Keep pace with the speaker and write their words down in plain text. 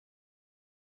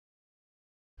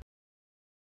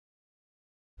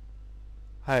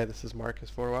Hi, this is Marcus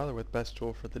Forweiler with Best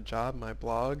Tool for the Job, my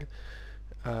blog,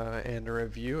 and a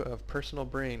review of Personal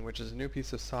Brain, which is a new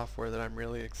piece of software that I'm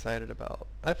really excited about.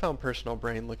 I found Personal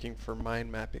Brain looking for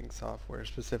mind mapping software,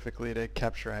 specifically to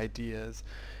capture ideas,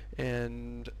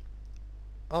 and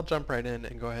I'll jump right in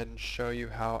and go ahead and show you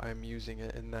how I'm using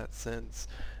it in that sense.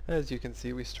 As you can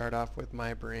see, we start off with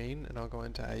My Brain, and I'll go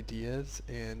into Ideas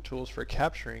and Tools for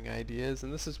Capturing Ideas,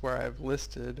 and this is where I've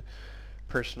listed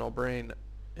Personal Brain,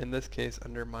 in this case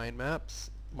under Mind Maps,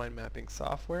 Mind Mapping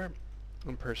Software,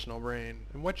 and Personal Brain.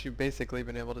 And what you've basically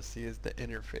been able to see is the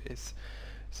interface.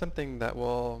 Something that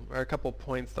will, or a couple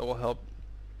points that will help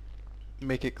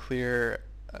make it clear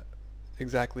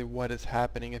exactly what is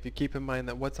happening. If you keep in mind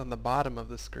that what's on the bottom of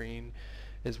the screen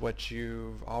is what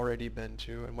you've already been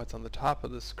to, and what's on the top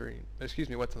of the screen,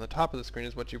 what's on the top of the screen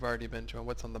is what you've already been to, and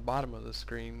what's on the bottom of the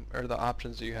screen are the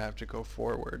options that you have to go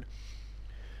forward.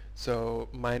 So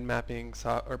mind mapping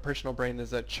or Personal Brain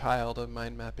is a child of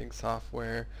mind mapping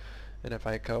software, and if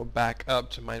I go back up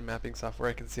to mind mapping software,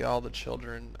 I can see all the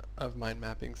children of mind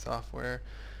mapping software.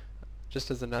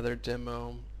 Just as another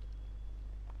demo,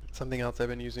 something else I've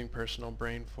been using Personal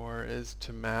Brain for is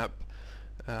to map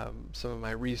some of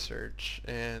my research.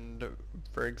 And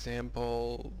for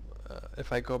example,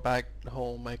 if I go back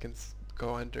home, I can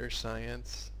go under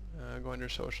science, go under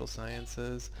social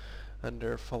sciences,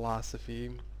 under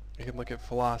philosophy. I can look at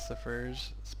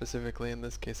philosophers, specifically in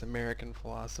this case American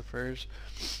philosophers.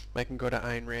 I can go to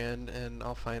Ayn Rand and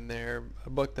I'll find there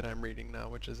a book that I'm reading now,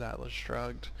 which is Atlas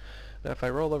Shrugged. Now if I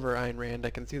roll over Ayn Rand,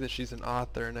 I can see that she's an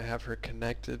author and I have her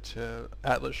connected to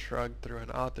Atlas Shrugged through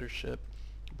an authorship,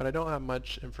 but I don't have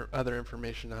much other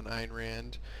information on Ayn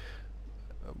Rand.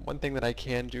 One thing that I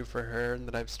can do for her, and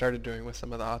that I've started doing with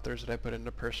some of the authors that I put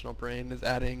into Personal Brain, is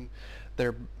adding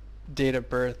their date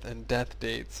of birth and death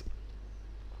dates.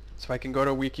 So I can go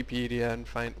to Wikipedia and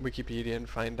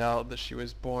find out that she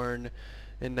was born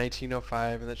in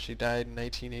 1905 and that she died in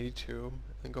 1982,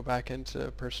 and go back into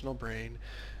Personal Brain,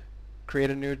 create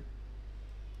a new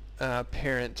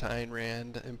parent to Ayn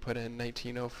Rand and put in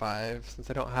 1905.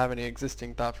 Since I don't have any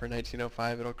existing thought for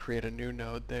 1905, it'll create a new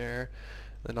node there.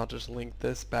 Then I'll just link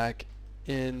this back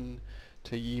in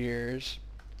to years.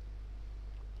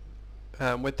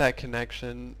 With that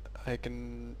connection, I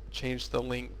can change the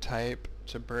link type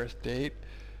to birth date.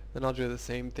 Then I'll do the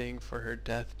same thing for her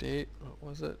death date. What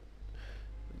was it?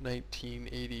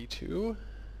 1982.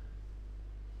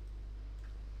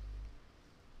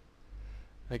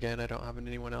 Again, I don't have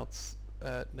anyone else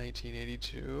at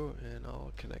 1982, and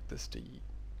I'll connect this to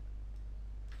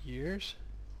years.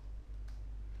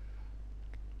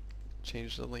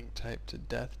 Change the link type to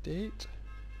death date.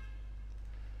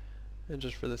 And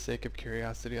just for the sake of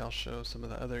curiosity, I'll show some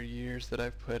of the other years that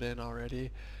I've put in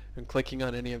already. And clicking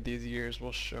on any of these years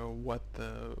will show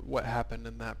what happened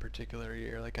in that particular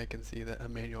year. Like I can see that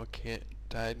Immanuel Kant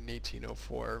died in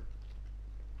 1804.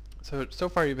 So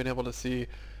far you've been able to see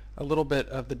a little bit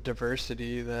of the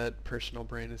diversity that Personal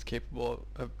Brain is capable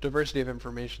of, diversity of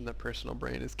information that Personal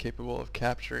Brain is capable of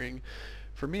capturing.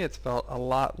 For me, it's felt a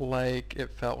lot like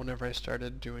it felt whenever I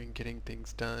started doing Getting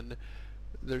Things Done.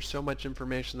 There's so much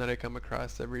information that I come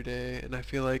across every day, and I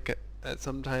feel like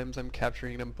sometimes I'm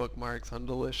capturing it in bookmarks on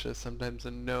Delicious, sometimes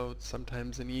in notes,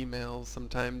 sometimes in emails,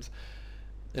 sometimes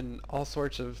in all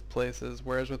sorts of places.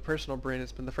 Whereas with Personal Brain,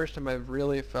 it's been the first time I've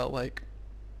really felt like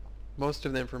most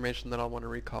of the information that I'll want to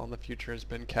recall in the future has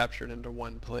been captured into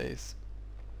one place.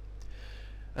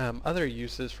 Other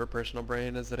uses for Personal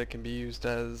Brain is that it can be used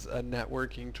as a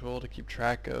networking tool to keep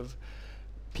track of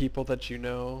people that you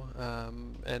know,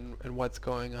 and what's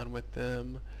going on with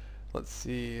them. Let's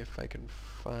see if I can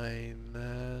find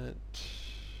that.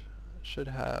 Should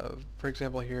have, for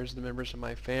example, here's the members of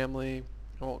my family.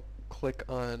 I won't click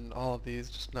on all of these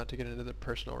just not to get into the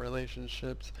personal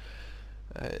relationships.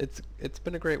 It's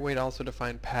been a great way to also to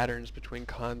find patterns between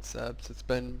concepts. It's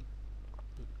been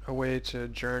a way to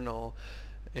journal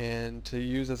and to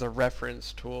use as a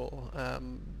reference tool.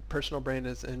 Personal Brain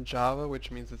is in Java,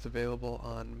 which means it's available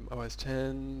on OS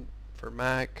X, for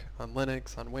Mac, on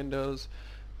Linux, on Windows.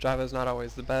 Java is not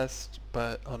always the best,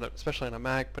 but especially on a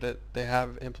Mac, but they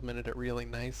have implemented it really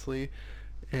nicely.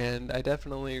 And I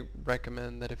definitely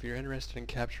recommend that if you're interested in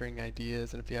capturing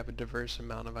ideas, and if you have a diverse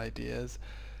amount of ideas,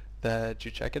 that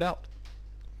you check it out.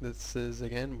 This is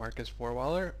again Marcus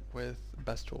Forweiler with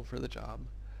Best Tool for the Job.